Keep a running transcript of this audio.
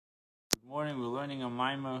Morning, we're learning a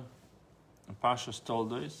Maimah in Parshas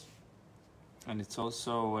Toldos, and it's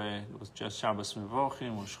also it was just Shabbos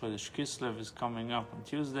Mevochim. Rosh Chodesh Kislev is coming up on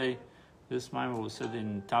Tuesday. This Maimah was said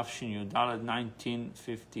in Tafshin Yudalad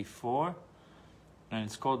 1954, and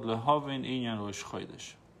it's called Lehovin Enyan Rosh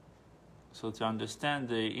Chodesh. So to understand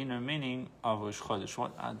the inner meaning of Rosh Chodesh,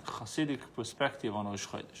 what a Chassidic perspective on Rosh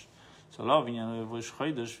Chodesh. So Lehovin Enyan Rosh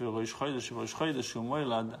Chodesh, Rosh Chodesh, Rosh Chodesh,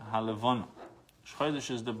 Umoilad Halevona. Rosh Chodesh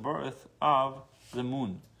is the birth of the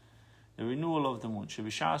moon, the renewal of the moon. When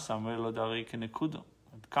it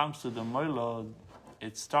comes to the Moilad,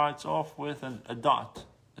 it starts off with a dot.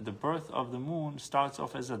 The birth of the moon starts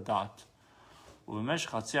off as a dot. During the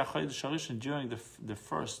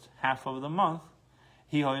first half of the month,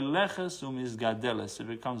 it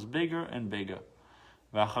becomes bigger and bigger.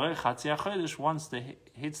 Once it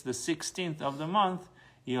hits the 16th of the month,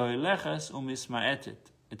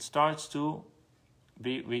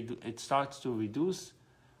 it starts to reduce,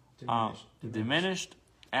 diminished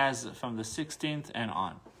as from the 16th and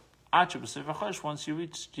on. Once you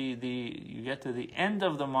reach you get to the end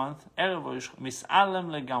of the month, by Erev Rosh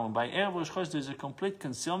Chodesh there's a complete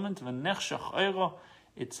concealment.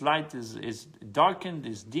 Its light is darkened,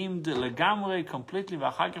 is dimmed legamre completely.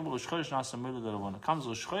 Comes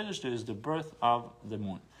Rosh Chodesh, there is the birth of the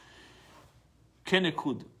moon.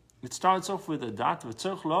 Kenekud. It starts off with a dot.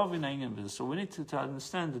 So we need to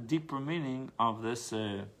understand the deeper meaning of this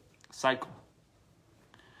cycle.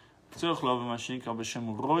 Why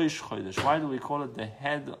do we call it the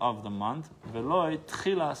head of the month?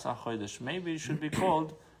 Maybe it should be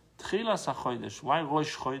called Tchilas HaChodesh. Why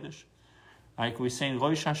Rosh Chodesh? Like we say in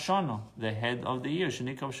Rosh Hashanah, the head of the year.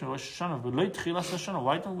 Why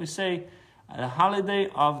don't we say the holiday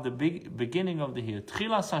of the beginning of the year?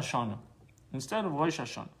 Tchilas Hashanah instead of Rosh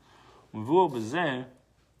Hashanah. So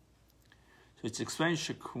it's explained it's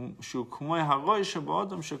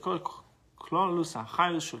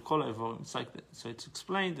like that. So it's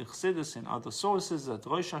explained in Chassidus and other sources that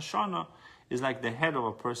Rosh Hashanah is like the head of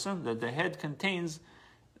a person, that the head contains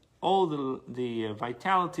all the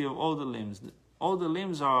vitality of all the limbs. All the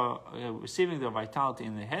limbs are receiving their vitality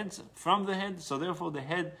in the heads from the head, so therefore the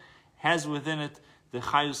head has within it the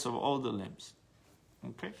chayus of all the limbs.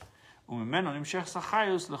 Okay? A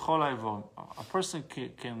person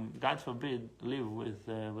can, God forbid, live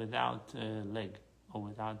without a leg or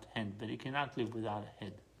without hand, but he cannot live without a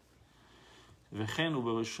head.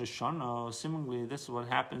 Similarly, this is what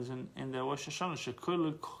happens in the Rosh Hashanah.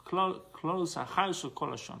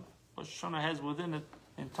 Rosh Hashanah has within it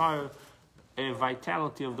entire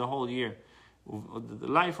vitality of the whole year, the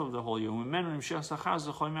life of the whole year. And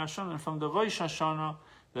from the Rosh Hashanah,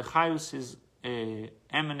 the chayus is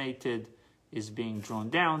emanated, is being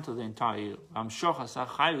drawn down to the entire year. And the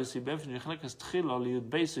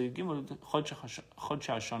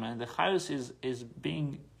chayus is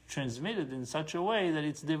being transmitted in such a way that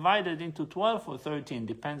it's divided into 12 or 13,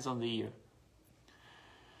 depends on the year.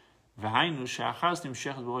 So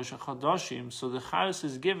the chayus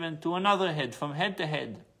is given to another head, from head to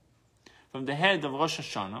head. From the head of Rosh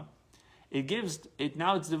Hashanah,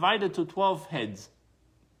 now it's divided to 12 heads.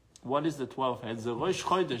 What is the 12 heads? The Rosh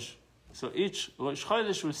Chodesh. So each Rosh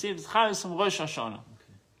Chodesh receives chayus from Rosh Hashanah.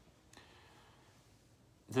 Okay.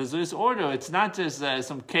 There's this order. It's not just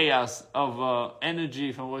some chaos of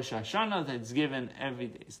energy from Rosh Hashanah that's given every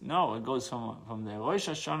day. No, it goes from the Rosh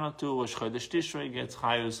Hashanah to Rosh Chodesh Tishrei gets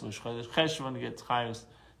chayus, Rosh Chodesh Cheshvan gets chayus.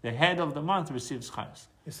 The head of the month receives chayus.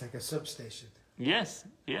 It's like a substation. Yes.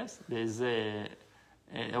 There's a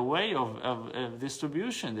way of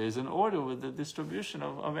distribution. There's an order with the distribution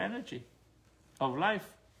of energy, of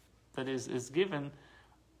life that is given.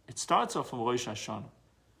 It starts off from Rosh Hashanah.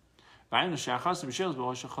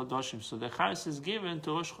 So the chayus is given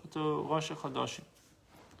to Rosh Chodesh.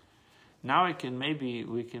 Now we can maybe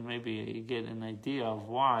get an idea of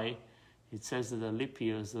why it says that the leap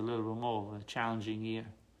year is a little bit more of a challenging year.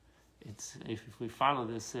 It's if we follow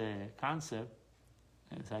this concept,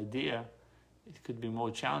 this idea, it could be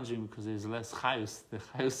more challenging because there's less chayus. The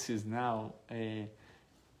chayus is now it's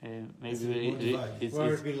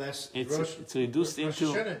reduced into.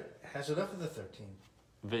 Rosh Hashanah has enough of the 13.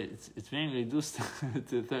 But it's being reduced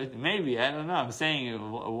to 30. Maybe, I don't know. I'm saying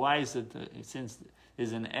why is it since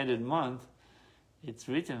it's an added month? It's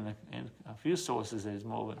written in a few sources that it's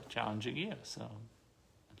more of a challenging year. So I'm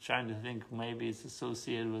trying to think maybe it's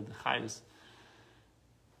associated with the chayus.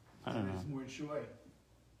 I don't know.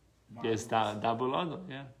 Yes, double order,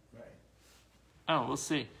 yeah. Right. Oh, we'll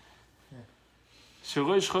see.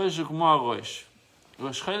 Rosh Chodesh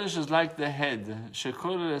is like the head. Rosh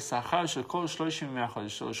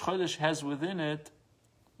Chodesh has within it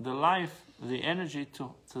the life, the energy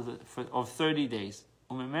of 30 days.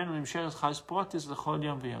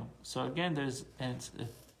 So again, there's a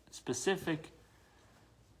specific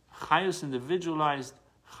chayus, individualized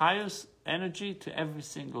chayus energy to every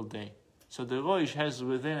single day. So the Rosh has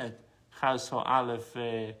within it chayus ho aleph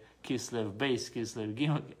kislev, base kislev,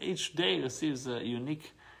 gimel. Each day receives a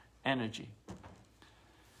unique energy.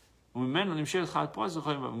 And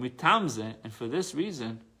for this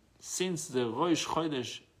reason, since the Rosh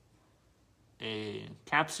Chodesh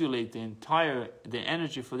encapsulate the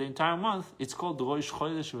energy for the entire month, it's called Rosh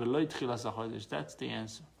Chodesh v'lo Tchilas HaChodesh. That's the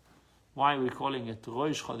answer. Why are we calling it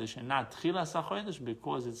Rosh Chodesh and not Tchilas HaChodesh?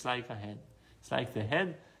 Because it's like a head. It's like the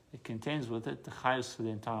head. It contains with it the chayos for the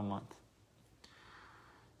entire month.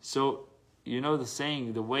 So, you know the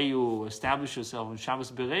saying, the way you establish yourself on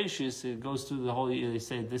Shabbos Bereshis, it goes through the whole year. They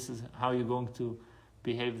say this is how you're going to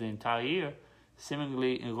behave the entire year.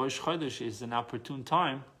 Similarly, in Rosh Chodesh is an opportune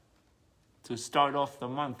time to start off the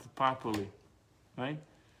month properly, right?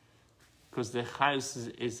 Because the chayos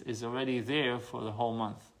is already there for the whole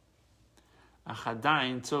month. Why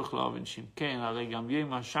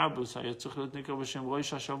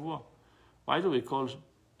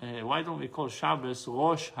don't we call Shabbos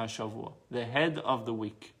Rosh HaShavua, the head of the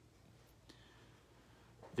week?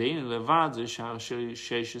 It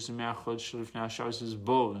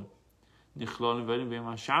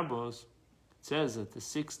says that the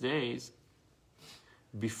 6 days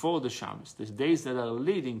before the Shabbos, the days that are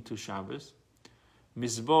leading to Shabbos,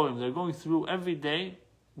 Mizborim, they're going through every day.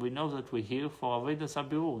 We know that we're here for Avodas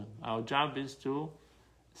HaBirurim. Our job is to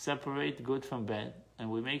separate good from bad, and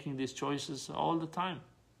we're making these choices all the time.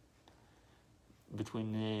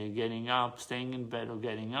 Between getting up, staying in bed, or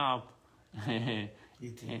getting up,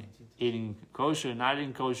 eating kosher, not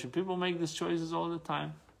eating kosher. People make these choices all the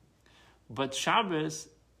time. But Shabbos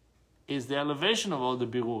is the elevation of all the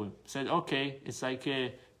birurim. Said, okay, it's like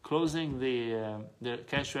closing the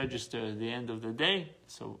cash register at the end of the day.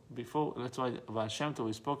 So before, that's why Baal Shem Tov,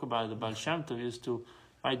 we spoke about it. The Baal Shem Tov used to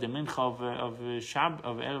write the mincha of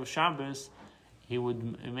Erev Shabbos. He would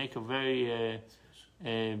make a very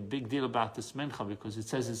big deal about this mincha because it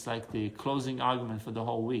says it's like the closing argument for the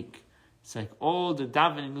whole week. It's like all the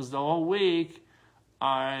davenings the whole week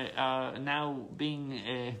are now being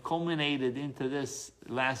culminated into this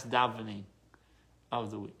last davening of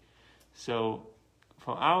the week. So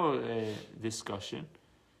for our discussion,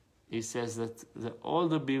 he says that all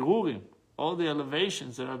the birurim, all the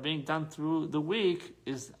elevations that are being done through the week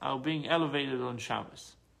are being elevated on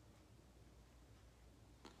Shabbos.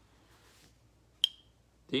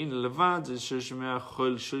 The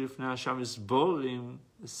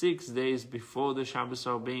 6 days before the Shabbos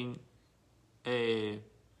are being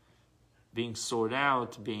sorted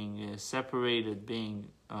out, being separated, being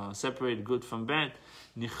separated good from bad.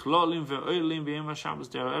 They are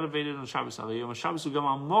elevated on Shabbos. But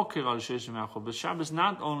Shabbos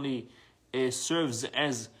not only serves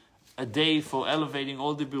as a day for elevating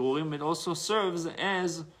all the birurim, it also serves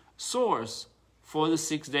as source for the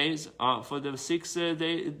 6 days,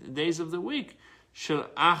 days of the week. Shel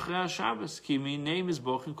Achra Shabbos, ki min name is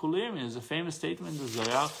Bochen Kulim. There's a famous statement in the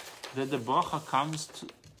Zohar that the bracha comes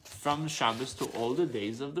from Shabbos to all the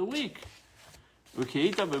days of the week.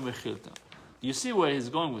 You see where he's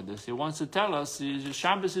going with this. He wants to tell us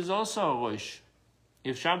Shabbos is also a Rosh.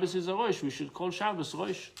 If Shabbos is a Rosh, we should call Shabbos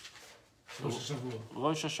Rosh.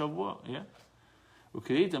 Rosh HaShavua, yeah.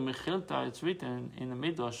 It's written in the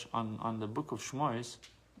Midrash on the book of Shmois.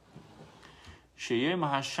 It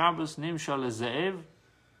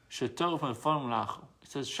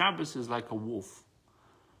says Shabbos is like a wolf.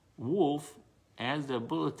 Wolf has the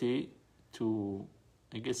ability to,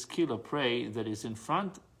 kill a prey that is in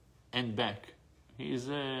front and back. He is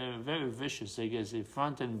very vicious. In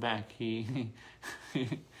front and back. He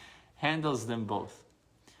handles them both.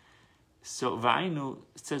 So Va'inu,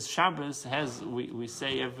 it says Shabbos has, we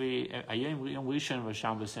say every Yom Rishon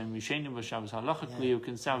v'Shabbos and Mishenim v'Shabbos. Halachically, you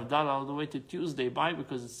can say Avdallah all the way to Tuesday. Why?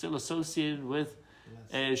 Because it's still associated with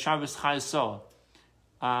Shabbos Chayso.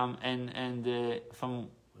 And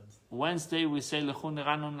from Wednesday we say Lechu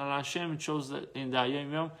Neranun al Hashem. It shows that in the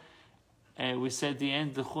Yom Yom we say at the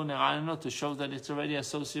end Lechu Neranun to show that it's already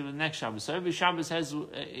associated with next Shabbos. So every Shabbos has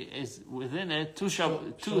is within it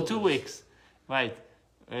two weeks, right?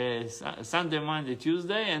 Sunday, Monday,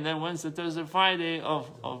 Tuesday, and then Wednesday, Thursday, Friday of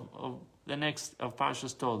the next of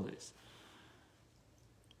Parshas Toldos.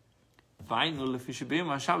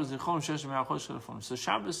 So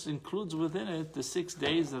Shabbos includes within it the 6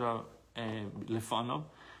 days that are lefanov,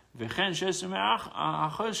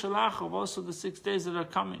 also the 6 days that are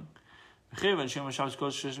coming.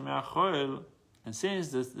 And since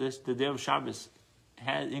the day of Shabbos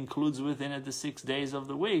includes within it the 6 days of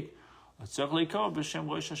the week, it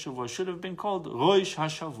should have been called Rosh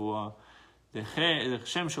HaShavua. The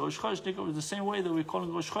Shem Shel Rosh Chodesh is the same way that we call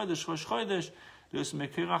it Rosh Chodesh,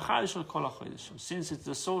 since it's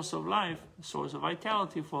the source of life, the source of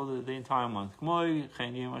vitality for the entire month.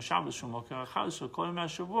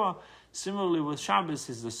 Similarly with Shabbos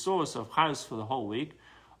is the source of Chayos for the whole week.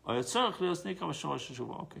 Okay, so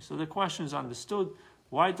the question is understood.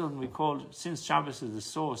 Why don't we call, since Shabbos is the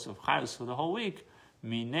source of Chayos for the whole week,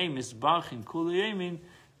 Minei Misbachin Kuli Yemin,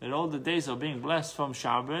 that all the days are being blessed from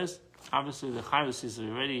Shabbos. Obviously the Chayos is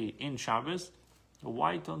already in Shabbos.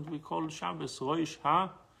 Why don't we call Shabbos Rosh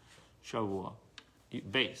HaShavua?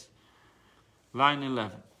 Base. Line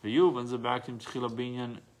 11. V'yuvan zebakim tchila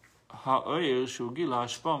binyan ha'oyer shu gila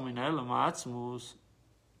hashpa min ha'elam ha'atzmus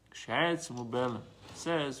k'she'etz mubelem. It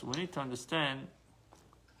says we need to understand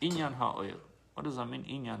Enyan ha'oyer. What does that mean,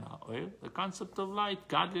 Enyan ha'oyer? The concept of light,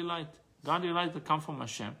 godly light. Godly light that comes from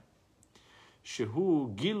Hashem.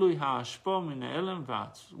 Shehu gilui ha'ashpa min ha'elam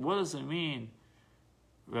v'atzmus. What does it mean?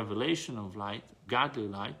 Revelation of light, godly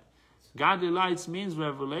light. Godly light means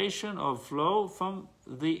revelation of flow from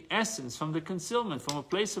the essence, from the concealment, from a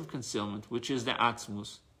place of concealment, which is the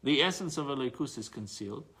Atzmus. The essence of Elokus is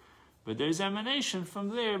concealed, but there is emanation from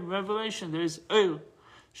there, revelation. There is Oil.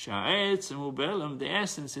 Sha'etz and Ubelam, the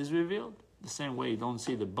essence is revealed. The same way you don't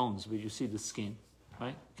see the bones, but you see the skin,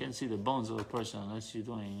 right? You can't see the bones of a person unless you're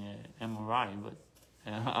doing MRI, but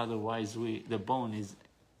otherwise the bone is.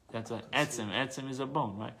 That's an etzem. Etzem is a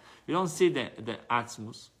bone, right? We don't see the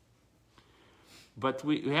atzmus. But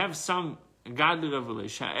we have some godly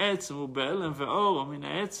revelation. The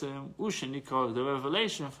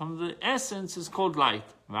revelation from the essence is called light.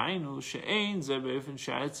 It's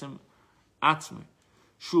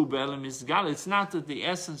not that the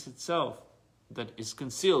essence itself that is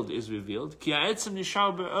concealed is revealed. The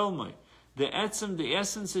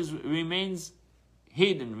essence remains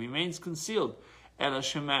hidden, remains concealed.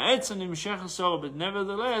 But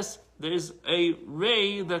nevertheless, there is a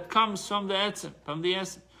ray that comes from the etzem, from the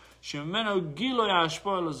essence. And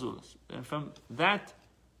from that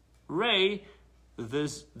ray, the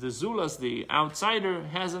zulas, the outsider,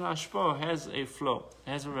 has an ashpah, has a flow,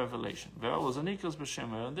 has a revelation.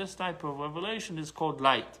 And this type of revelation is called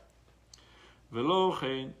light.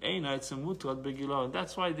 And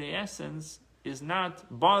that's why the essence is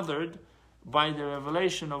not bothered by the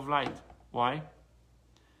revelation of light. Why?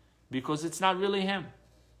 Because it's not really him.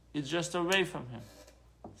 It's just a ray from him.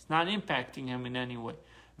 It's not impacting him in any way.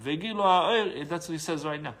 That's what he says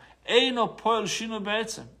right now. It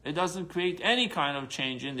doesn't create any kind of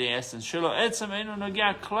change in the essence. The etzem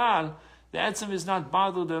is not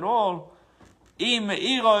bothered at all,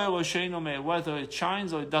 whether it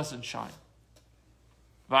shines or it doesn't shine.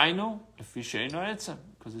 Because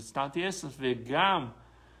it's not the essence.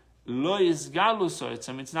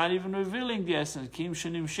 It's not even revealing the essence.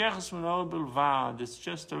 It's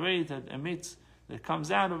just a ray that emits, that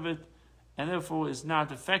comes out of it, and therefore is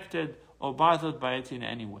not affected or bothered by it in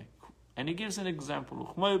any way. And he gives an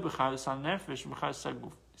example. He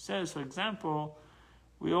says, for example,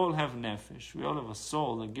 we all have nefesh. We all have a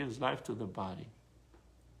soul that gives life to the body.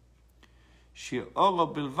 And the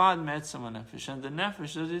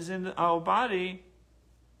nefesh that is in our body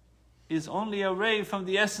is only a ray from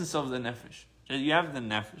the essence of the nefesh. You have the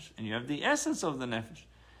nefesh, and you have the essence of the nefesh.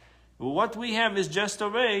 But what we have is just a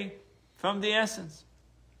ray from the essence.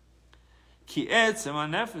 Again,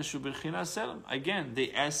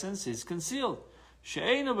 the essence is concealed.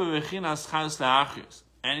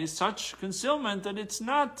 And it's such concealment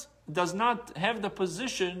that does not have the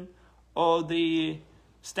position or the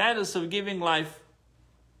status of giving life.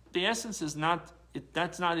 The essence is not,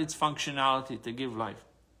 that's not its functionality to give life.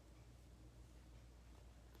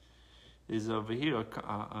 There's over here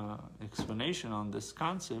an explanation on this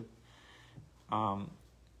concept. I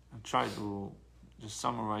try to just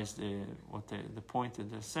summarize the point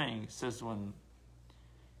that they're saying. It says when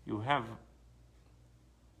you have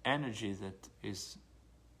energy that is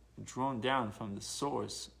drawn down from the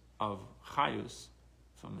source of chayus,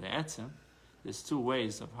 from the etzem, there's two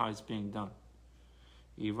ways of how it's being done.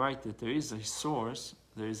 You write that there is a source,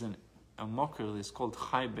 there is a mocker that's called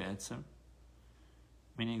chay be'etzem,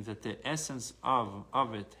 meaning that the essence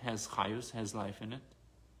of it has chayus, has life in it,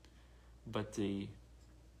 but the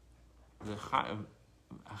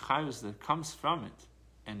chayus that comes from it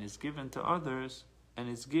and is given to others, and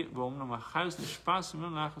it's given, so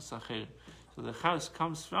the chayus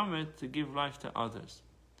comes from it to give life to others.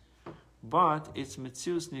 But it's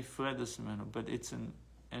metzius nifredas menu, but it's an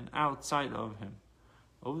outside of him.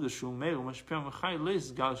 So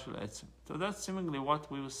that's seemingly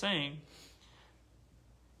what we were saying.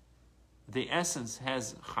 The essence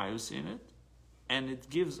has chayus in it, and it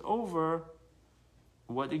gives over.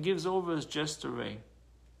 What it gives over is just a ray.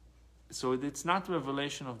 So it's not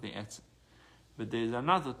revelation of the etzem. But there is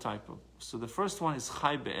another type of. So the first one is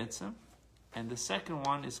chay be'etzem, and the second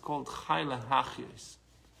one is called chay lahachyos.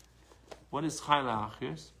 What is chay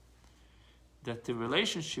lahachyos? That the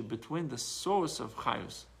relationship between the source of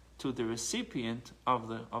chayus to the recipient of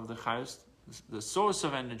the chayus, the source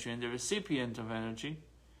of energy and the recipient of energy,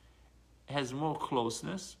 has more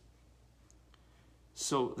closeness.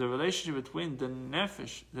 So the relationship between the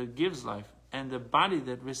nefesh that gives life and the body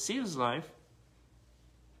that receives life,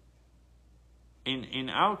 in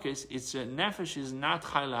our case, it's a nefesh is not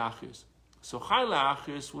chay lahachyos. So chay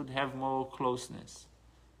lahachyos would have more closeness.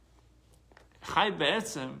 Chay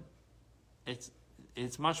be'etzem,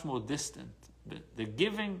 it's much more distant. The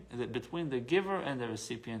giving, between the giver and the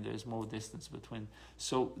recipient, there is more distance between.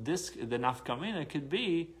 So the nafkamina could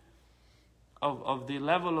be of the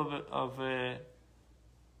level of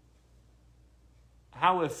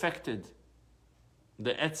how affected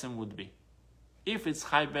the etzem would be. If it's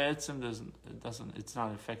chay be'etzem, it's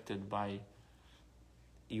not affected by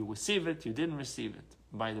you receive it, you didn't receive it,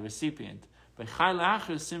 by the recipient. By chay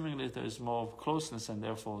lahachyos, seemingly there is more closeness, and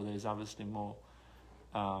therefore there is obviously more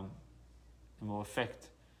effect.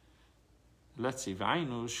 Let's see.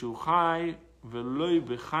 V'ainu shu chay v'loi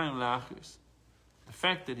b'chaim lahachyos. The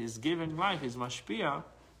fact that he's giving life is mashpia,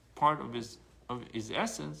 part of his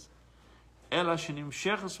essence. Ela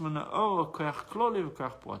shenimshechus mena'or koach kloli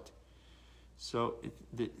v'koach prati. So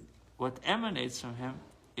what emanates from him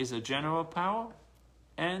is a general power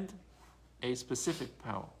and a specific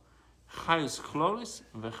power. Chayus klolis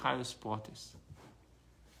v'chayus pratis.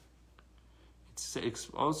 It's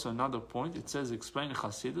also another point. It says, explain in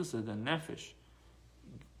Chassidus that the nefesh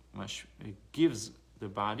gives the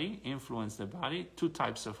body, influence the body, two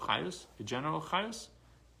types of chayus. A general chayus,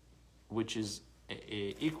 which is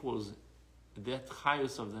equals that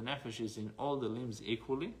chayus of the nefesh is in all the limbs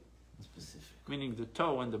equally. Specific. Meaning the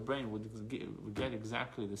toe and the brain would get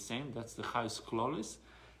exactly the same. That's the chayus klolis.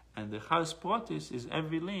 And the chayus pratis is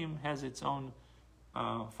every limb has its own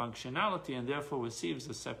functionality and therefore receives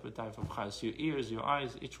a separate type of chayus. Your ears, your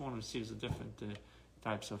eyes, each one receives a different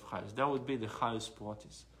types of chayus. That would be the chayus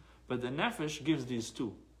pratis. But the nefesh gives these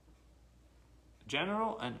two,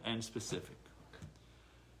 general and specific.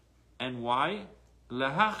 And why?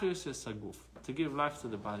 Lahachyos es haguf, to give life to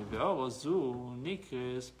the body. Ve'orozu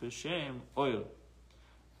nikres b'shem oil.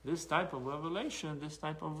 This type of revelation, this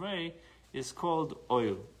type of ray, is called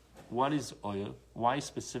oil. What is oil? Why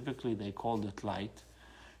specifically they called it light?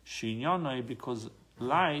 Shinyonoi, because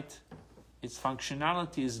light, its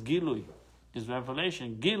functionality is gilui, is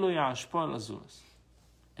revelation. Gilui ha'ashpor lazulas,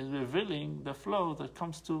 is revealing the flow that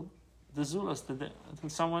comes to the zulas, to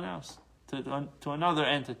someone else, to another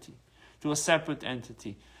entity, to a separate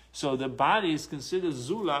entity. So the body is considered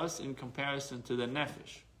zulas in comparison to the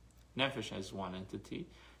nefesh. Nefesh has one entity.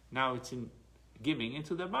 Now it's in giving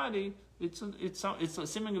into the body. It's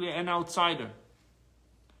seemingly an outsider,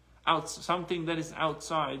 something that is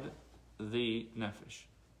outside the nefesh.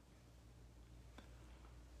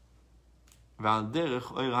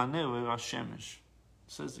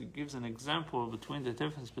 Says it gives an example between the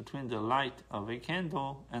difference between the light of a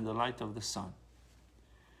candle and the light of the sun.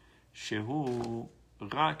 Shehu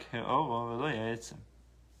rak he'oro v'lo ha'etzem. It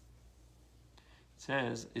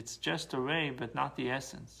says it's just a ray, but not the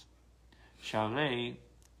essence. Sharei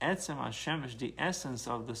etzem hashemesh, the essence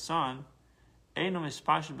of the sun, eino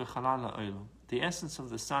mispashel b'chalal ha'olam. The essence of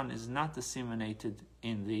the sun is not disseminated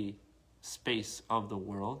in the space of the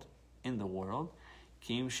world, in the world.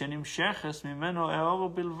 Seemingly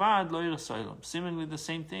the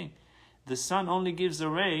same thing. The sun only gives a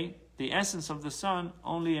ray, the essence of the sun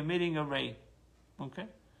only emitting a ray. Okay?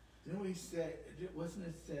 Didn't we say, wasn't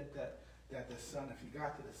it said that the sun, if you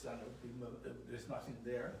got to the sun, there's nothing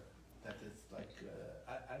there? That it's like,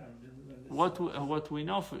 I don't remember. What we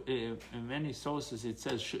know in many sources, it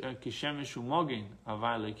says kishemesh umogin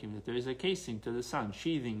avalekim, that there is a casing to the sun,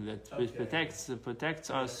 sheathing that protects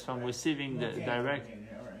us from receiving the direct.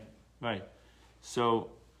 Right. So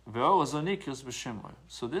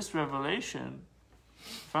so this revelation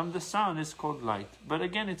from the sun is called light, but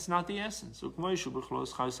again, it's not the essence.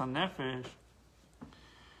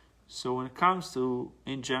 So when it comes to,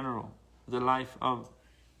 in general, the life of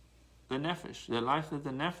the nefesh, the life that the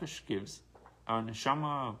nefesh gives, our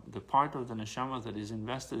neshama, the part of the neshama that is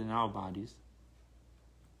invested in our bodies,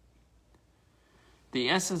 the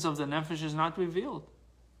essence of the nefesh is not revealed.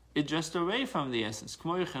 it's just away from the essence.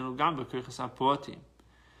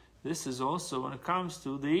 This is also when it comes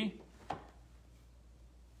to the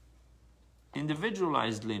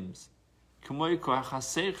individualized limbs. For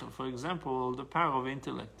example, the power of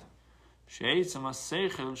intellect.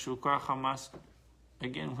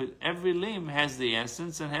 Again, with every limb has the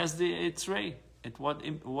essence and has its ray.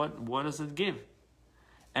 What does it give?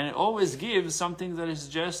 And it always gives something that is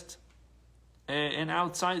just an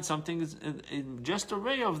outside, something is just a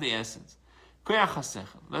ray of the essence.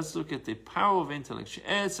 Let's look at the power of intellect.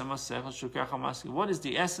 What is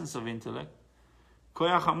the essence of intellect?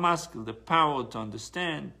 The power to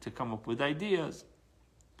understand, to come up with ideas.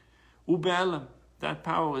 That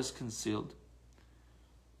power is concealed.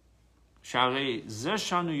 The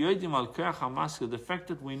fact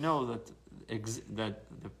that we know that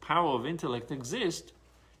the power of intellect exists,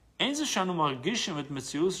 it's not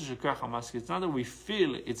that we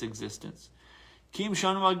feel its existence.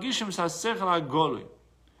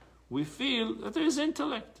 We feel that there is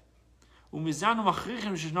intellect. If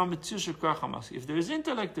there is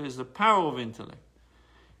intellect, there is the power of intellect.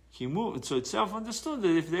 So it's self-understood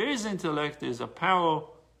that if there is intellect, there is a power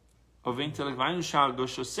of intellect.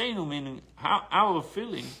 Meaning our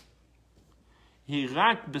feeling is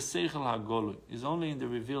only in the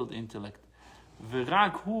revealed intellect.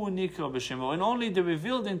 And only the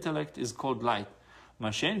revealed intellect is called light.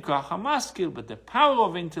 But the power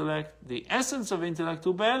of intellect, the essence of intellect,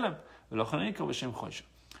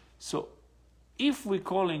 so if we're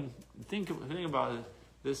calling, think about it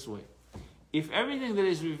this way. If everything that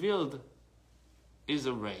is revealed is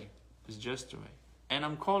a ray, is just a ray, and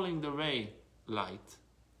I'm calling the ray light,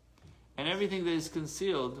 and everything that is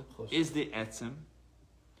concealed is the etzem,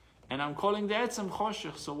 and I'm calling the etzem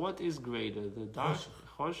choshech, so what is greater, the dark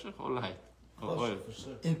choshech or light? Or oil?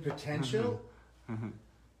 In potential?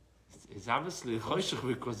 It's obviously choshech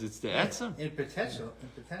because it's the etzem. In potential.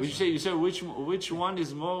 You say which one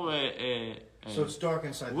is more... so it's dark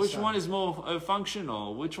inside the sun. Which one is more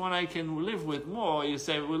functional? Which one I can live with more? You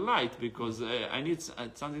say with light because I need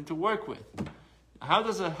something to work with. How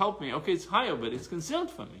does it help me? Okay, it's higher, but it's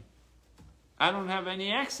concealed from me. I don't have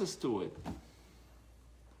any access to it.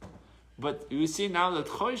 But you see now that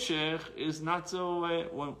choshech is not so...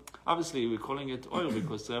 well, obviously, we're calling it oil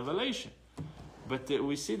because it's revelation. But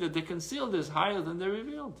we see that the concealed is higher than the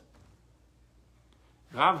revealed.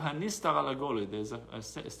 Rav hanistar al agoli. There's a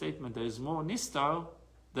statement. There is more nistar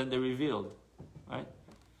than the revealed, right?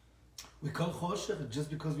 We call choshech just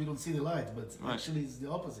because we don't see the light, but actually it's the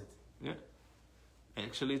opposite. Yeah.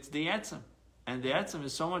 Actually, it's the etzem, and the etzem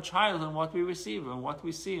is so much higher than what we receive and what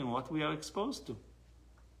we see and what we are exposed to.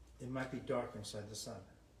 It might be dark inside the sun.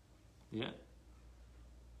 Yeah.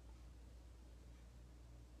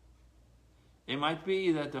 It might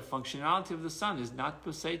be that the functionality of the sun is not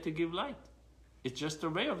per se to give light. It's just a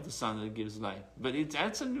ray of the sun that gives light. But its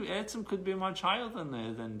etzem could be much higher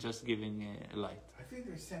than just giving light. I think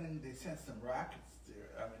they sent some rockets there.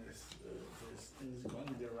 I mean, there's things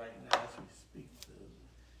going there right now as we speak to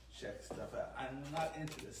check stuff out. I'm not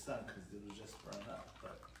into the sun because it will just burn up,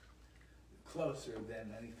 but closer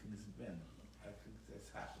than anything's been. I think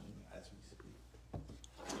that's happening as we speak.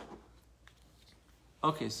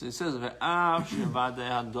 Okay, so it says ve'av shevadei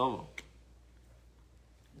hadovo.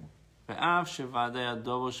 Ve'av shevadei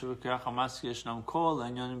hadovo shev'kach hamask yeshnam kol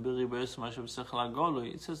enyanim b'ribos mashav sechel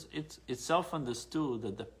hagolui. It says it's self-understood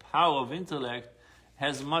that the power of intellect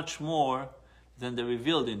has much more than the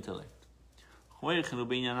revealed intellect. I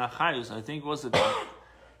think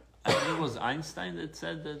it was Einstein that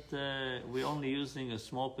said that we're only using a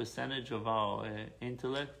small percentage of our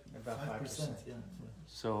intellect. About 5%. Yeah.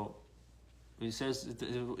 So he says it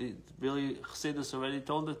really Chassidus already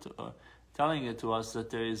telling it to us that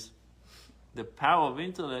there is the power of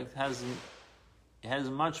intellect has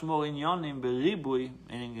much more inyanim beribui,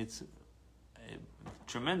 meaning it's a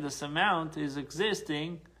tremendous amount is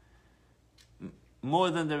existing more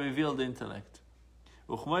than the revealed intellect.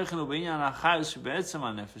 Obviously,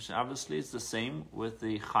 it's the same with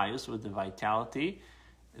the chayus, with the vitality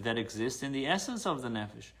that exists in the essence of the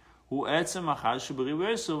nefesh. The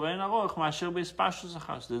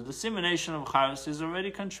dissemination of chayus is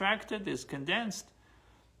already contracted, is condensed.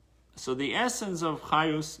 So the essence of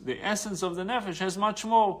chayus, the essence of the nefesh, has much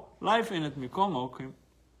more life in it. But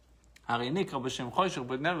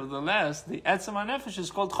nevertheless, the etzem nefesh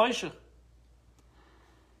is called choshech.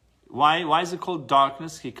 Why is it called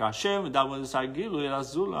darkness? So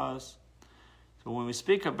when we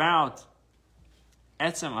speak about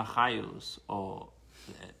etzem achayus, or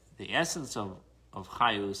the essence of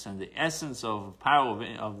chayus and the essence of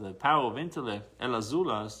the power of intellect,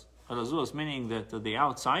 elazulas, Azulas, meaning that the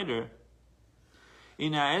outsider,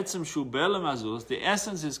 in ha'etzem shu be'elam azulas, the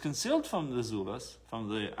essence is concealed from the zulas, from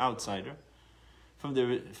the outsider. The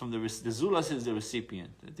zulas is the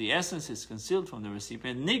recipient. The essence is concealed from the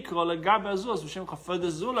recipient. Nikro legabe azulas, for the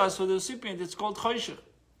zulas, for the recipient, it's called choshech.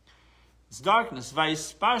 It's darkness.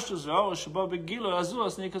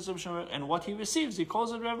 And what he receives, he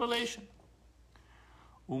calls it revelation.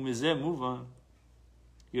 You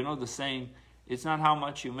know the saying, it's not how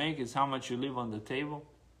much you make, it's how much you leave on the table.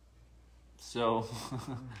 So,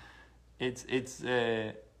 it's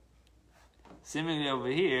similarly over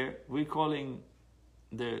here, we're calling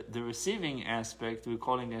the receiving aspect, we're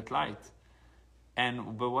calling it light.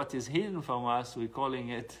 But what is hidden from us, we're calling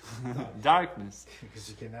it darkness. Because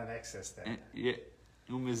you cannot access that.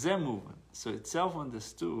 So it's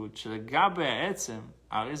self-understood.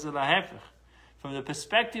 From the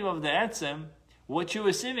perspective of the etzem, what you're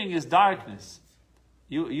receiving is darkness.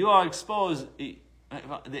 You are exposed.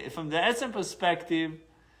 From the etzem perspective,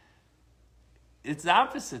 it's the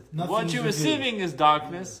opposite. What you're receiving is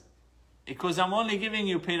darkness, because I'm only giving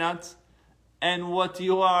you peanuts, and what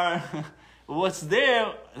you are... What's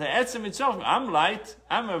there, the etzem itself, I'm light,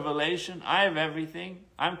 I'm revelation, I have everything,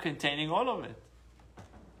 I'm containing all of it.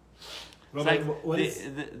 Rabbi,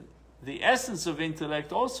 the essence of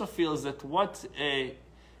intellect also feels that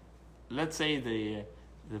let's say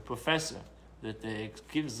the professor that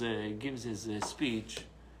gives his speech,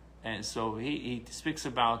 and so he speaks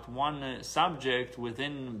about one subject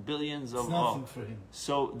within billions of... It's nothing for him.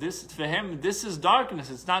 So for him, this is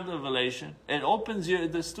darkness. It's not revelation. It opens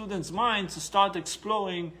the student's mind to start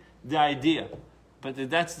exploring the idea, but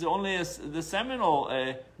that's the seminal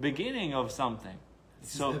beginning of something.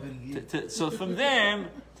 So from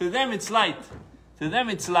them, to them it's light. To them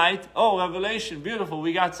it's light. Oh, revelation, beautiful.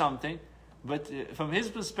 We got something. But from his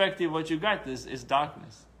perspective, what you got is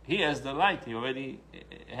darkness. He has the light. He already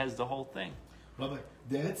has the whole thing. Rabbi,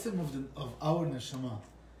 the etzem of our neshama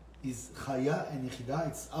is chaya and yichida.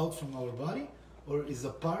 It's out from our body, or is a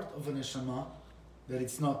part of a neshama that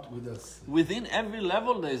it's not with us. Within every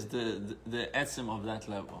level, there's the etzem of that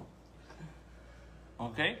level.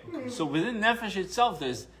 Okay? So within nefesh itself,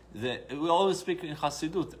 there's we always speak in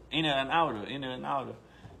Chassidut, inner and outer, inner and outer.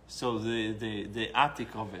 So the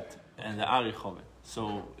atik of it and the arich of it.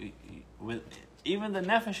 So even the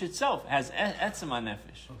nefesh itself has etzem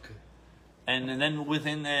nefesh. Okay. And then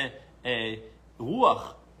within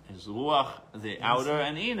ruach, is ruach the outer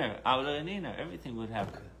and inner, everything would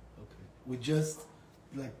happen. Okay. We just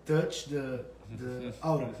touch the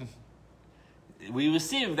outer. We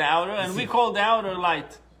receive the outer, and we call the outer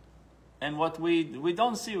light. And what we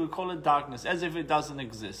don't see, we call it darkness, as if it doesn't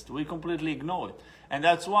exist. We completely ignore it. And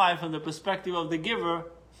that's why, from the perspective of the giver,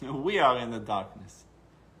 we are in the darkness.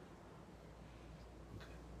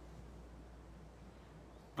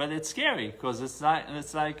 But it's scary, because it's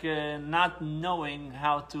like not knowing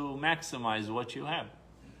how to maximize what you have.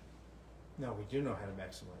 No, we do know how to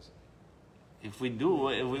maximize it. If we do,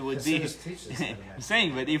 we would be... I'm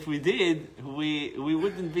saying, but if we did, we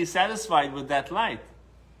wouldn't be satisfied with that light.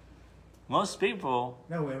 Most people...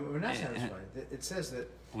 No, we're not satisfied. It says that...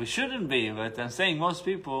 We shouldn't be, but I'm saying most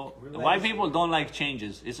people... Why people don't like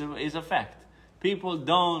changes is a fact. People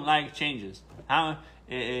don't like changes. A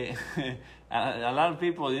lot of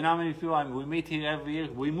people, you know how many people we meet here every year?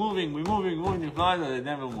 We're moving in Florida, they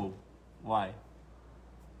never move. Why?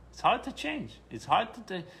 It's hard to change. It's hard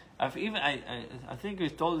to... I think I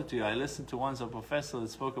told it to you. I listened to once a professor that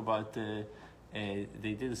spoke about... they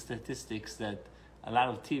did statistics that a lot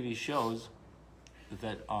of TV shows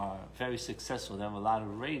that are very successful, they have a lot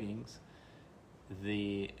of ratings.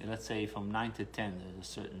 Let's say from 9 to 10, there's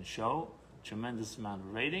a certain show, tremendous amount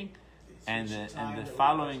of rating, and the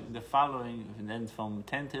following, and then from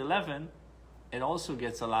 10 to 11, it also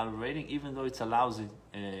gets a lot of rating, even though it's a lousy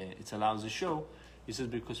show. He says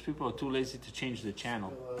because people are too lazy to change the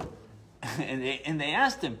channel. And they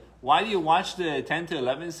asked him, why do you watch the 10 to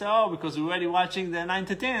 11? He said, oh, because we're already watching the 9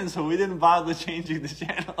 to 10, so we didn't bother changing the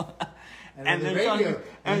channel. and they're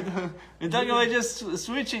talking about just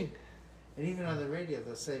switching. And even on the radio,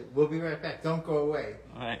 they'll say, we'll be right back, don't go away.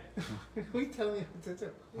 Right. We tell you what to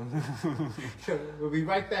do. We'll be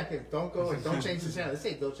right back, don't go away, don't change the channel. They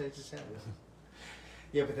say, don't change the channel.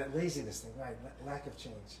 Yeah, but that laziness thing, right, lack of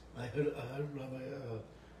change. I heard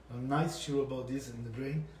a nice show about this in the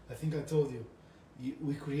brain. I think I told you.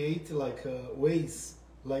 We create ways,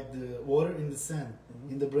 like the water in the sand,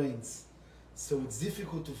 in the brains. So it's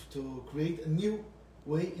difficult to create a new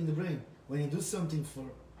way in the brain. When you do something for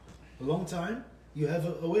a long time, you have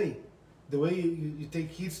a way. The way you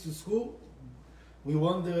take kids to school, we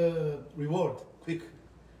want the reward, quick.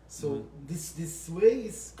 So this way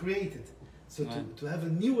is created. So to have a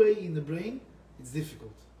new way in the brain, it's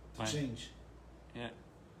difficult to change. Yeah.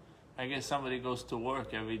 I guess somebody goes to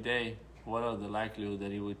work every day. What are the likelihood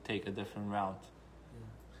that he would take a different route?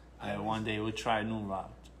 One day he would try a new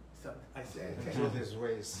route. So I say, with his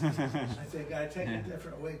ways. I think I take a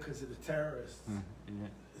different way because of the terrorists.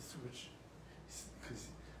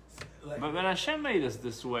 But Hashem made us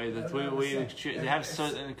this way, that we have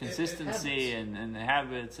certain consistency and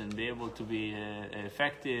habits and be able to be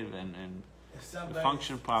effective and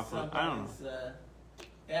function properly. I don't know.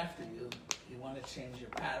 After you want to change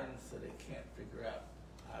your patterns so they can't figure out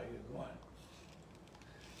how you're going.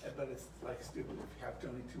 But it's like stupid if you have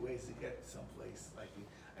only two ways to get someplace. Like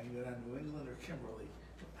I can go down to New England or Kimberly,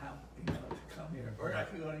 to come here, or I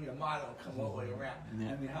can go to your model and come all the way around.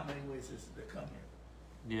 Yeah. I mean, how many ways is there to come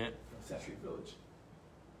here? Yeah. From Century Village.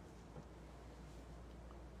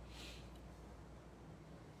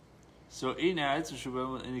 So הנה העצם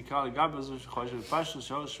שבו נקרא לגבי זו שחושב בפשט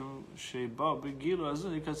שבו בגילו הזה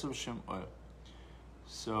נקרא בשם אוהר.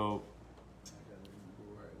 So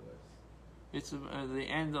it's at the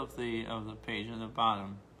end of the page on the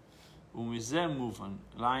bottom. ומזה מובן,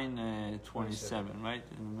 line 27, right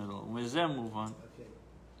in the middle. ומזה מובן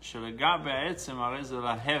שלגבי העצם הרי זה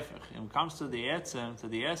להפך. When it comes to the עצם, to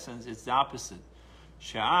the essence, it's the opposite.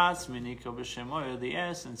 שהעצמי נקרא בשם אוהר, the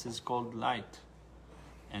essence is called light.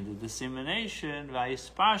 And the dissemination,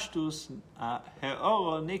 v'hispashtus,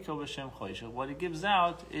 he'oro nikra b'shem choshech. What it gives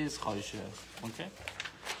out is choshech. Okay?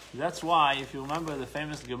 That's why, if you remember the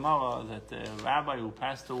famous Gemara, that the rabbi who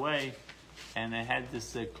passed away and had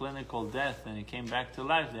this clinical death and he came back to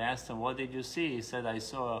life, they asked him, what did you see? He said, I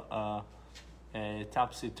saw a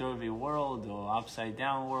topsy-turvy world or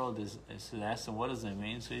upside-down world. So they asked him, what does that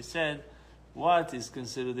mean? So he said, what is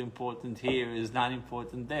considered important here is not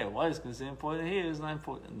important there. What is considered important here is not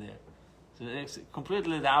important there. So it's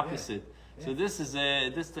completely the opposite. Yeah. So this is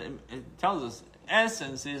it tells us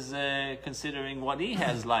essence is considering what he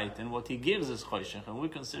has light and what he gives us choshech, and we're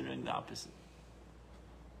considering the opposite.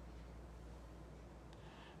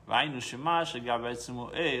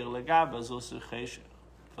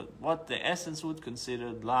 But what the essence would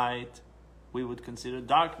consider light, we would consider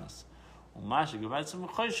darkness. And what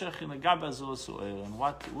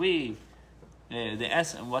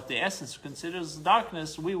the essence considers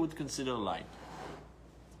darkness, we would consider light.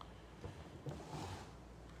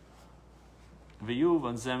 We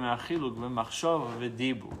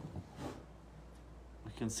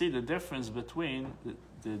can see the difference between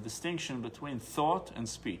the distinction between thought and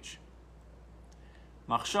speech.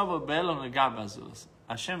 Hashem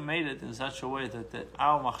made it in such a way that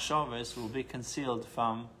our machshavas will be concealed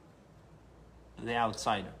from the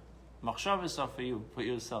outsider. Machshavas are for you, for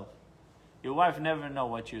yourself. Your wife never know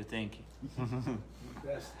what you're thinking.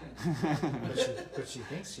 Best thing. But she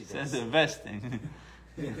thinks she does. That's the best thing.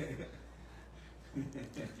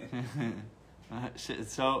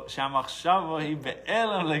 So,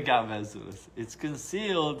 it's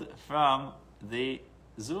concealed from the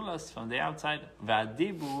zulas, from the outside. But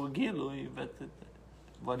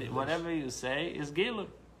whatever you say is gilui.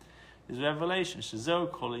 Is revelation.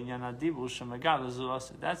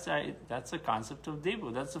 That's a concept of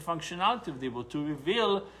dibur. That's the functionality of dibur, to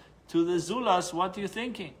reveal to the zulas what you're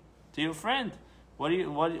thinking, to your friend.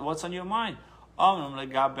 What's on your mind?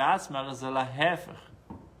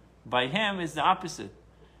 By him is the opposite.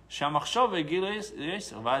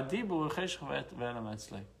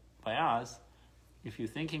 By us, if you're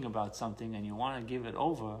thinking about something and you want to give it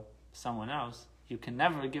over to someone else, you can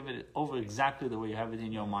never give it over exactly the way you have it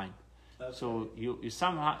in your mind. So you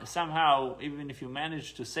somehow, even if you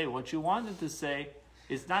manage to say what you wanted to say,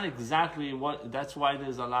 it's not exactly what. That's why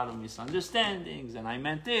there's a lot of misunderstandings. And I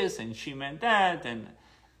meant this, and she meant that, and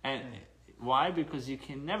why? Because you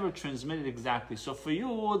can never transmit it exactly. So for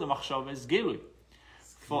you, the machshava is gilui.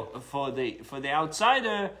 For the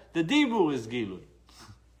outsider, the dibur is gilui.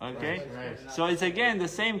 Okay, right. So it's again the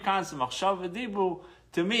same concept. Machshava dibur.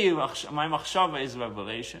 To me, my machshava is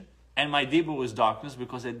revelation. And my dibur is darkness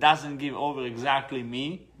because it doesn't give over exactly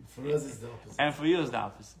me. For us, it's the opposite. And for you, it's the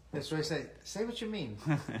opposite. That's why I say what you mean.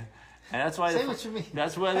 And that's why say what you mean.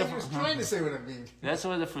 That's where I was trying to say what I mean. That's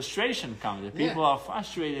where the frustration comes. The people are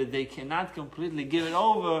frustrated; they cannot completely give it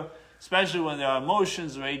over, especially when there are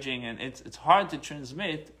emotions raging, and it's hard to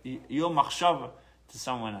transmit your machshava to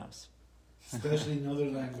someone else. Especially in other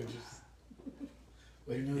languages,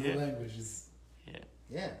 where you know the languages.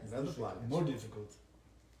 Yeah, it's more difficult.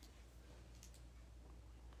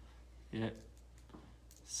 Yeah.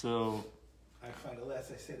 So I find the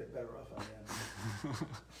less I say, the better off I am.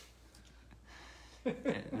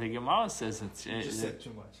 The Gemara says it. You just said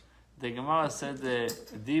too much. The Gemara said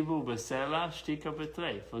Dibu b'sela, shtika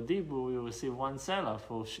b'trei. For Dibu, you receive one sela.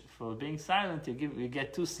 For being silent, you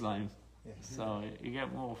get two slime. Yeah. So you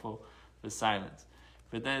get more for silence.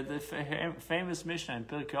 But the famous Mishnah in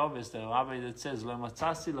Pirkei Avos, the rabbi that says Lo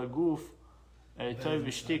matzasi laguf toy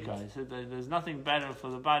v'shtika. He said there's nothing better for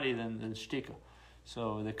the body than shtika.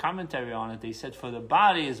 So the commentary on it, they said for the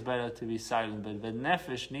body it's better to be silent, but the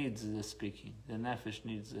nefesh needs the speaking. The nefesh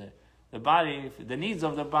needs the body. The needs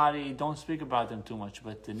of the body, don't speak about them too much.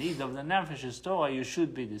 But the needs of the nefesh is Torah. You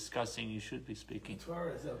should be discussing. You should be speaking.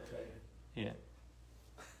 Torah is okay. Yeah.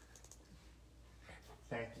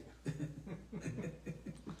 Thank you.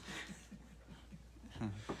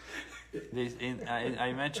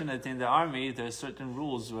 I mentioned that in the army there are certain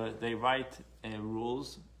rules where they write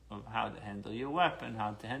rules of how to handle your weapon,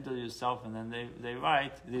 how to handle yourself, and then they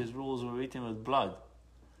write these rules were written with blood,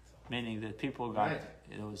 meaning that people got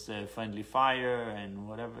it was friendly fire and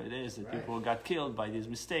whatever it is that people got killed by these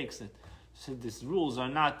mistakes. That so these rules are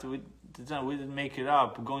not we didn't make it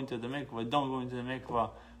up. Going to the mikvah, don't go into the mikvah,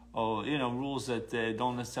 or rules that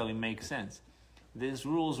don't necessarily make sense. These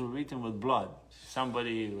rules were written with blood.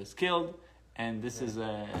 Somebody was killed, and this is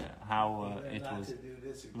how it not was. To do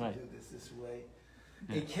this, or to do this way.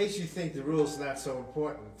 In case you think the rule's not so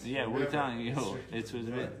important. Yeah, we're telling you it's with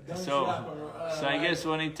it. Don't So I drop guess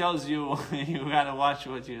when he tells you, you gotta watch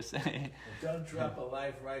what you say. Don't drop a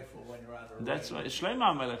live rifle when you're on a That's range. why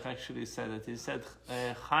Shlomo HaMelech actually said it. He said,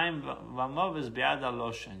 "Chaim v'mov is bi'ad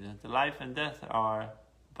haloshen." That the life and death are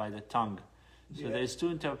by the tongue. So there's two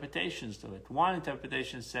interpretations to it. One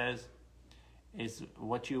interpretation says, is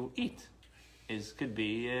what you eat could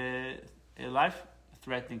be life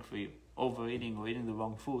threatening for you. Overeating or eating the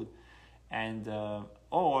wrong food, and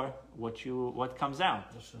or what comes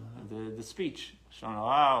out, the speech,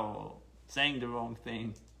 saying the wrong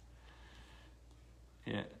thing.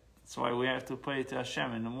 Yeah, that's why we have to pray to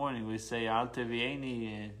Hashem in the morning. We say Al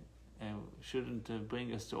Tevieni shouldn't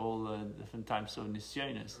bring us to all different types of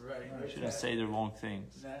nisyonos. Right. We shouldn't say the wrong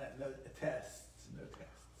things. No tests.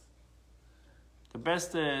 The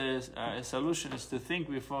best solution is to think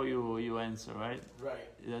before you answer, right?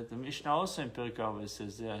 Right. The Mishnah also in Pirkei Avos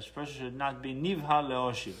says the expression should not be nivha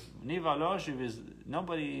leoshiv. Nivha leoshiv is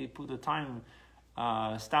nobody put a time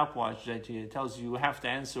stopwatch that tells you have to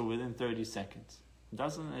answer within 30 seconds. It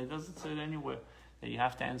doesn't say it anywhere that you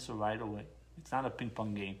have to answer right away. It's not a ping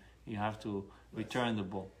pong game. You have to return the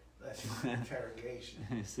ball. That's an interrogation.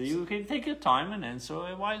 So you can take your time and answer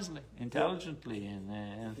wisely, intelligently,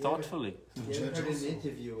 and thoughtfully. You ever heard an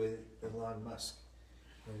interview with Elon Musk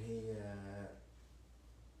when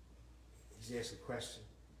he's asked a question.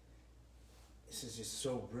 He says he's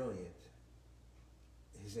so brilliant.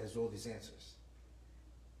 He has all these answers.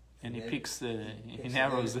 And he then- picks he Yes,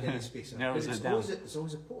 narrows and then he speaks up. narrows But it down. It's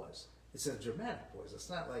always a pause. It's a dramatic pause. It's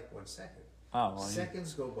not like 1 second. Oh, well,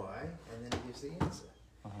 Seconds go by, and then he gives the answer.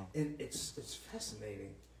 uh-huh. And it's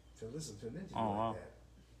fascinating to listen to an interview Oh, wow. like that.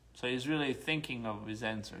 So he's really thinking of his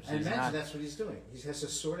answers. I He's imagine not, that's what he's doing. He has to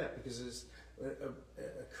sort out because as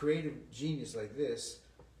a creative genius like this,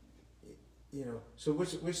 So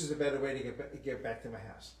which is a better way to get back to my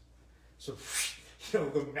house? So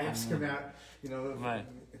the maps come out. Right.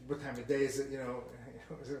 What time of day is it?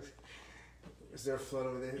 Is there a flood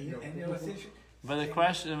over there? But the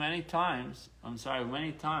question, many times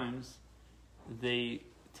they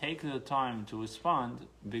take the time to respond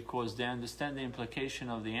because they understand the implication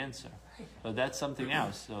of the answer. But that's something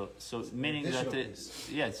else. So meaning that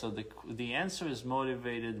the answer is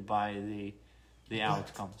motivated by the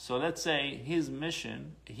outcome. So let's say his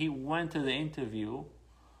mission, he went to the interview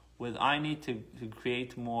with, I need to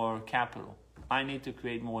create more capital. I need to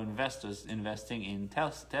create more investors investing in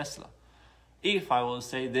Tesla. If I will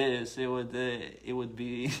say this, it would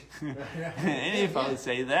be, and if I would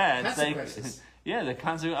say that, it's like, the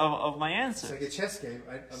consequence of my answer. It's like a chess game.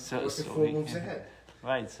 I'm So 4 moves ahead.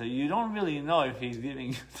 Right, so you don't really know if he's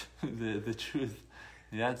giving you the truth.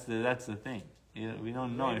 That's the thing. We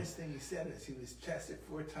don't know. The greatest thing he said is he was tested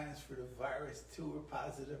 4 times for the virus. 2 were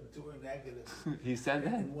positive, 2 were negative. He said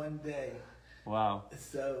that? In one day. Wow.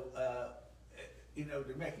 So,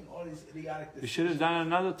 they're making all these idiotic decisions. You should have done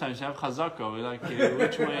another time. You have chazaka. Like,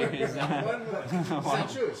 which way is that? Wow.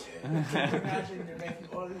 Choose. Imagine they're making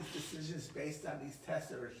all these decisions based on these tests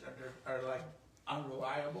that are like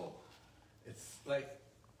unreliable. It's like,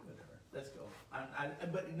 whatever. Let's go.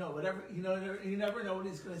 Whatever. You never know what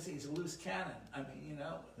he's going to see. He's a loose cannon.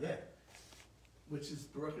 Yeah. Which is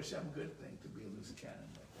Baruch Hashem a good thing to be a loose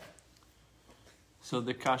cannon like that. So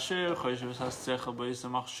the kasher choshev haschechel b'yis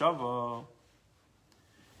machshava.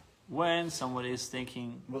 when somebody is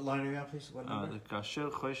thinking, What line are you on, please? What number? the kasher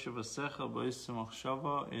choshev v'sechel b'yisem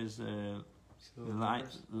machshava is So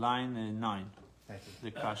line 9. Thank you.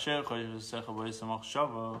 The kasher choshev v'sechel b'yisem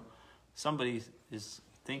machshava. Somebody is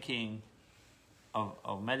thinking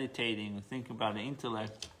of meditating, or thinking about the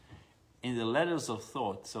intellect in the letters of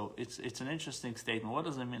thought. So it's an interesting statement. What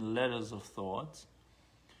does it mean, letters of thought?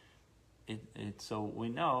 So we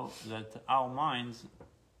know that our minds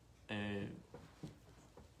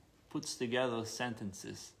puts together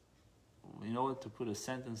sentences. In order to put a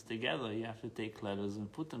sentence together, you have to take letters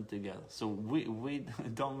and put them together. So we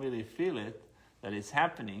don't really feel it, that it's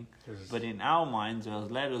happening, but in our minds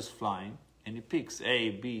there's letters flying, and it picks A,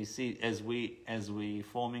 B, C as we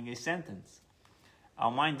forming a sentence. Our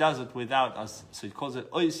mind does it without us, so it calls it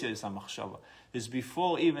oisiyos hamachshava. It's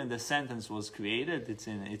before even the sentence was created. It's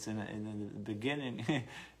in the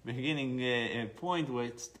beginning point where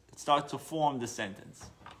it starts to form the sentence.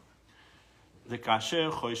 The kasher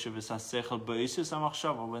choshev v'sasechel b'oisiyos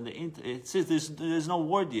hamachshava. When it says there's no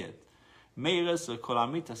word yet. Meiras kol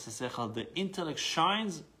amitas hasechel. The intellect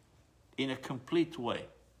shines in a complete way.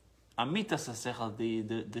 Amitas hasechel,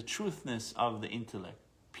 the truthness of the intellect,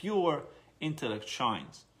 pure intellect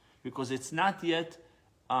shines because it's not yet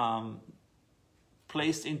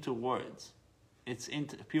placed into words. It's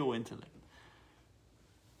pure intellect.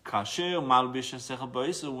 Kasher malbish hasechel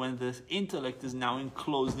b'oisiyos. When the intellect is now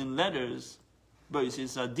enclosed in letters,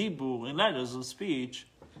 b'oisiyos adibur, in letters of speech,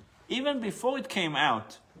 even before it came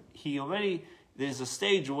out, there's a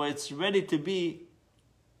stage where it's ready to be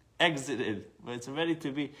exited, where it's ready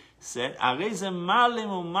to be said.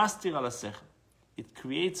 It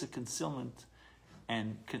creates a concealment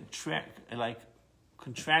and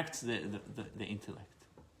contracts the intellect.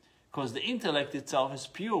 Because the intellect itself is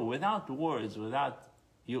pure, without words,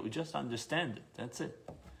 you just understand it, that's it.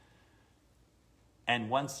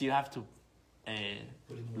 And once you have to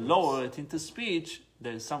lower it into speech,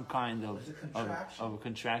 there's some kind of a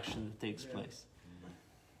contraction that takes place.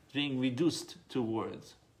 Being reduced to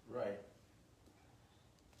words. Right.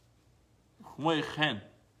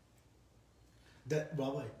 That,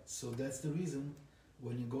 Rabbi, so that's the reason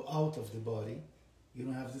when you go out of the body, you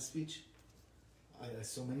don't have the speech. I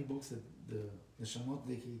saw many books that the neshamot,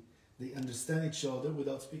 they understand each other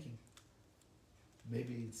without speaking.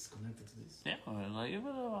 Maybe it's connected to this. Yeah, like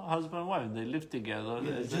even a husband and wife, they live together.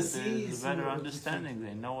 Yeah, there's a better understanding.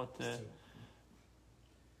 They know what.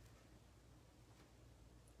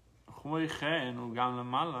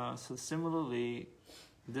 So similarly,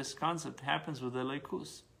 this concept happens with the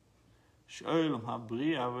Leikus. The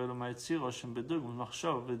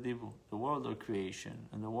world of creation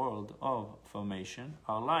and the world of formation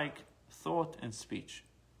are like thought and speech.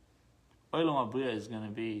 Olam HaBriya is going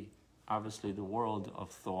to be obviously the world of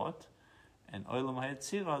thought, and Olam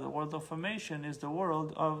HaYetzira, the world of formation, is the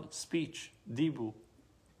world of speech, dibu.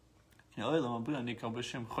 In Olam HaBriya nikar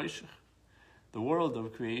b'shem choshech. The world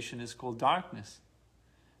of creation is called darkness,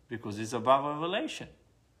 because it's above revelation.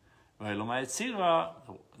 Olam HaYetzira,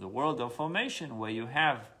 the world of formation, where you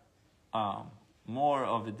have more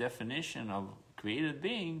of a definition of created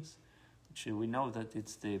beings, which we know that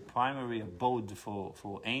it's the primary abode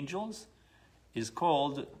for angels, is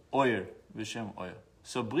called Oyer, Vishem Oyer.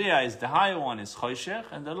 So Bria is the higher one, is Choshech,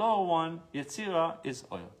 and the lower one, Yetzira, is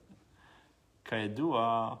Oyer.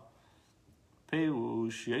 Kayedua,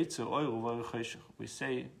 Perush, Yetzer Oyer uvar Choshech. We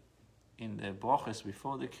say in the brachas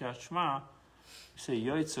before the Kriyat Shema, we say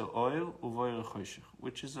Yetzer Oyer uvar Choshech,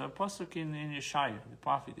 which is a pasuk in Yeshaya, the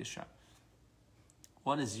prophet Yeshaya.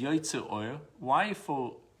 What is Yetzer Oyer? Why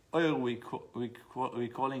for Oyer we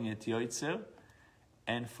calling it Yetzer?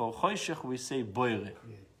 And for Choshech we say Boire.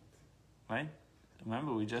 Right?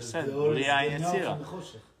 Remember we just said Bria and Yetzira.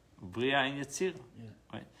 Bria and Yetzira.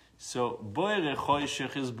 Right? So Boire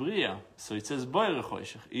Choshech is Bria. So it says Boire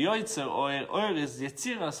Choshech. Yotzer Oyer is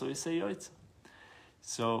Yetzira, so we say Yotzer.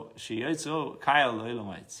 So she Yotzer Kayal Lo'elam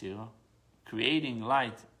Yetzira. Creating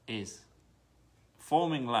light is,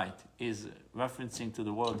 forming light is referencing to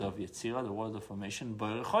the world of Yetzira, the world of formation.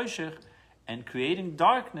 Boire Choshech, and creating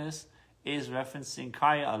darkness is referencing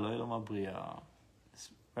Kaya Aloylam Abriya.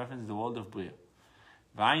 It's referencing the world of Bria.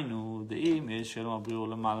 Vainu, the image,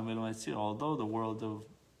 although the world of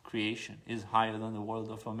creation is higher than the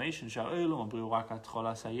world of formation,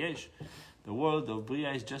 the world of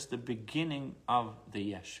Bria is just the beginning of the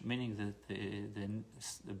Yesh, meaning that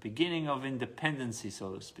the beginning of independency,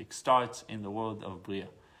 so to speak, starts in the world of Bria.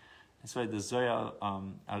 That's why the Zohar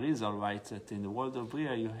Arizal writes that in the world of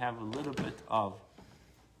Bria you have a little bit of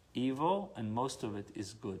evil, and most of it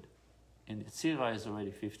is good. And Yetzira is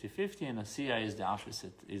already 50-50, and Asiya is the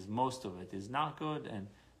opposite. Is most of it is not good, and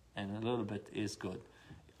and a little bit is good.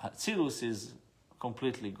 Atzilus is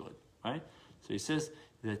completely good, right? So he says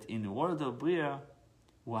that in the world of Bria,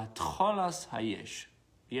 Watcholas hayesh.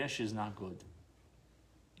 Yesh is not good.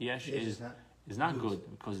 Yesh is not good,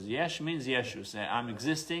 because yesh means yeshu. Say, I'm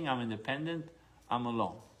existing, I'm independent, I'm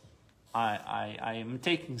alone. I am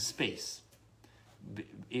taking space.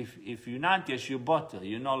 If you're not yesh, you're bottle,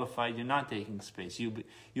 you're nullified, you're not taking space.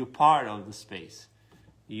 You're part of the space.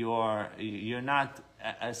 You're not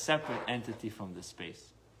a separate entity from the space.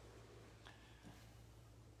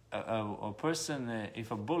 A person,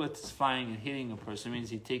 if a bullet is flying and hitting a person, it means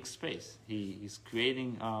he takes space. He's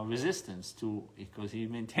creating resistance because he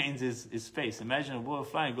maintains his space. Imagine a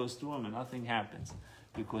bullet flying, goes through him and nothing happens,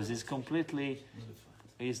 because he's completely,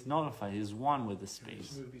 he's nullified, he's one with the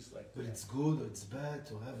space. But it's good or it's bad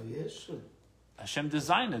to have a yesh? Hashem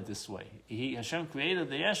designed it this way. Hashem created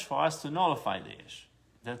the yesh for us to nullify the yesh.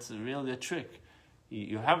 That's really the trick.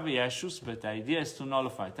 You have the yeshus, but the idea is to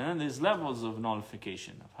nullify it. And then there's levels of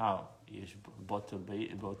nullification, of how yesh botel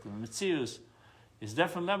metzius. There's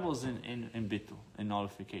different levels in bitul, in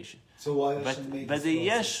nullification. So why Hashem made but the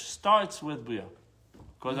yesh starts with bria,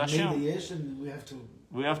 because Hashem made the yesh and we have to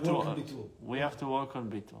work on bitul. We have to work on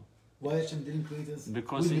bitul. Why Hashem didn't create us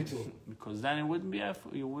because with bitul? Because then it wouldn't be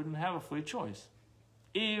you wouldn't have a free choice.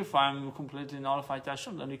 If I'm completely nullified to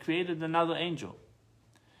Hashem, then He created another angel.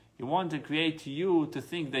 You want to create you to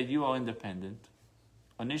think that you are independent.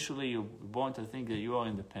 Initially, you're born to think that you are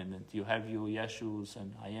independent. You have your yeshus,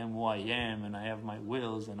 and I am who I am, and I have my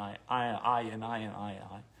wills, and I.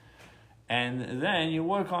 And then you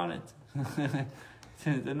work on it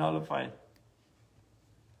to nullify it.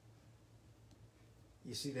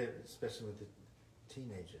 You see that especially with the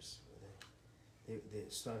teenagers. They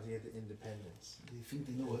start to get the independence. They think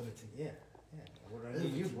they know everything. Yeah. What do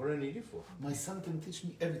I need you for? My son can teach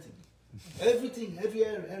me everything. Everything, every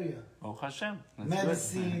area. Oh Hashem.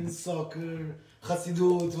 Medicine, soccer,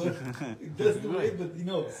 Chassidut. He doesn't do it, but he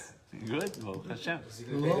knows. Good, oh Hashem. Is he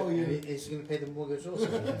going to pay the mortgage also?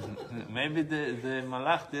 Maybe the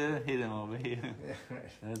malach didn't hit him over here.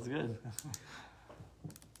 That's good.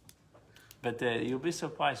 But you'll be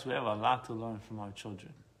surprised, we have a lot to learn from our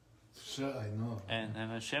children. Sure, I know. And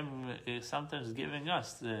Hashem is sometimes giving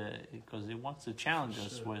us, because He wants to challenge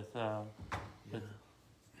us with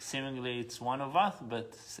seemingly it's one of us,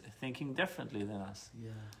 but thinking differently than us. Yeah.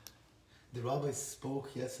 The rabbi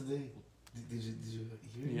spoke yesterday. Did you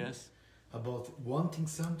hear him? Yes. About wanting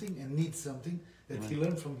something and need something that he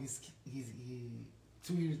learned from his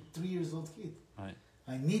 3 years old kid. Right.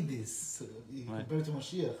 I need this. So compared to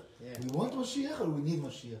Mashiach. Yeah. We want Mashiach or we need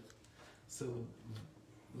Mashiach? So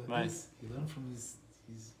like this, he learned from his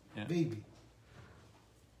baby.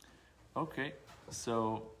 Okay,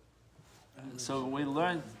 so we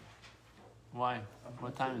learned. Why?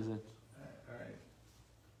 What time is it? All right.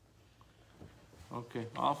 Okay,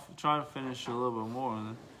 I'll try to finish a little bit more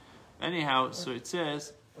on it. Anyhow, so it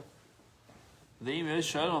says,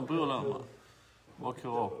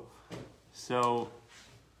 so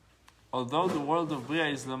although the world of Bria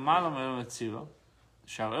is Lamala Me'etzira,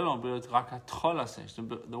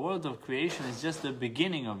 the world of creation is just the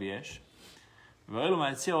beginning of Yesh.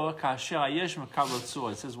 It says,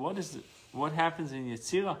 what happens in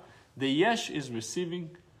Yetzirah? The Yesh is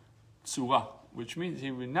receiving Tzura, which means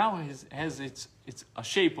he now has its a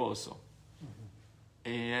shape also.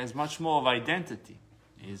 It has much more of identity.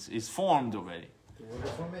 It's formed already. The word of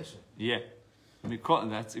formation. Yeah.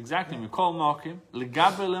 That's exactly. Mikol Mokim.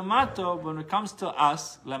 Legabe Lemato, when it comes to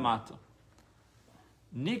us, Lemato.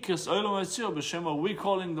 Nikos Oilo Yetzirah b'Shem, are we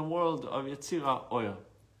calling the world of Yetzirah Oil?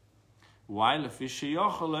 Why?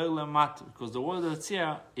 Because the world of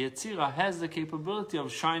Yetzirah has the capability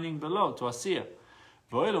of shining below to Asiyah.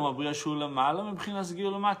 Bria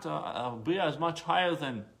is much higher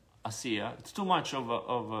than Asiyah. It's too much of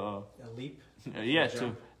a leap.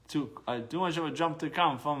 Too much of a jump to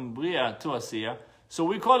come from Bria to Asiyah. So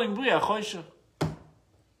we're calling Bria Choshech.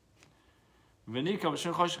 But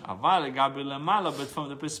from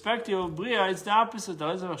the perspective of Bria, it's the opposite. The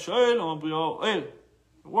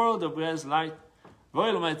world of Bria is light.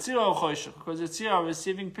 Because Yetzirah are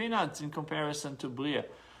receiving peanuts in comparison to Bria.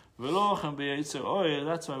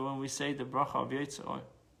 That's why when we say the bracha of Yetzirah,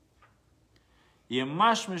 you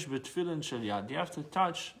have to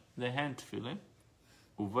touch the hand tefillin.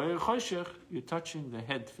 You're touching the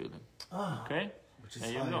head tefillin. Okay? Which is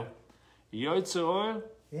there you higher. go. Yetzirah,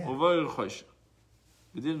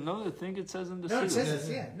 you didn't know the thing it says in the No, it Siddur? says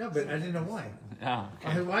it, yeah. No, but I didn't know why. Yeah,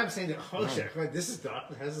 okay. Why I'm saying that Choshech, like this is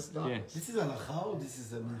dark, it has this darkness. This is a lachau, this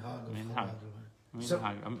is a minhag of Minhag. Chabad.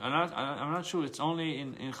 I'm not sure it's only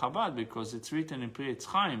in Chabad because it's written in Pri Etz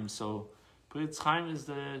Chaim. So Pri Etz Chaim is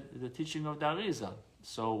the teaching of the Arizal.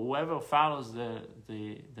 So whoever follows the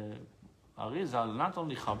Arizal, not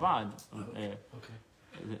only Chabad,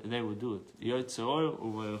 they will do it. Yotzei Or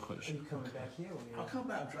U'Vayel Chodesh. Are you coming back here? I'll come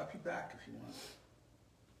back, drop you back if you want.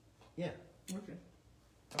 Yeah. Okay.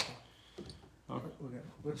 Okay. Okay.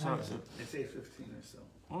 What time is it? It's 8:15 or so.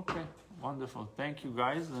 Okay, wonderful. Thank you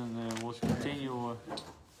guys, and we'll continue.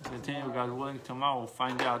 God willing, tomorrow we'll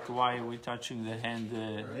find out why we're touching the hand.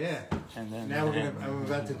 Yeah. And then Now I'm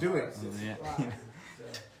about to do it. Yeah.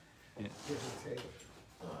 Give and take.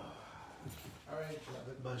 All right,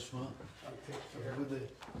 Bashma. take Have care. a good day.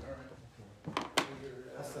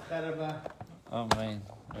 All right. Amen.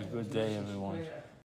 A good day, everyone.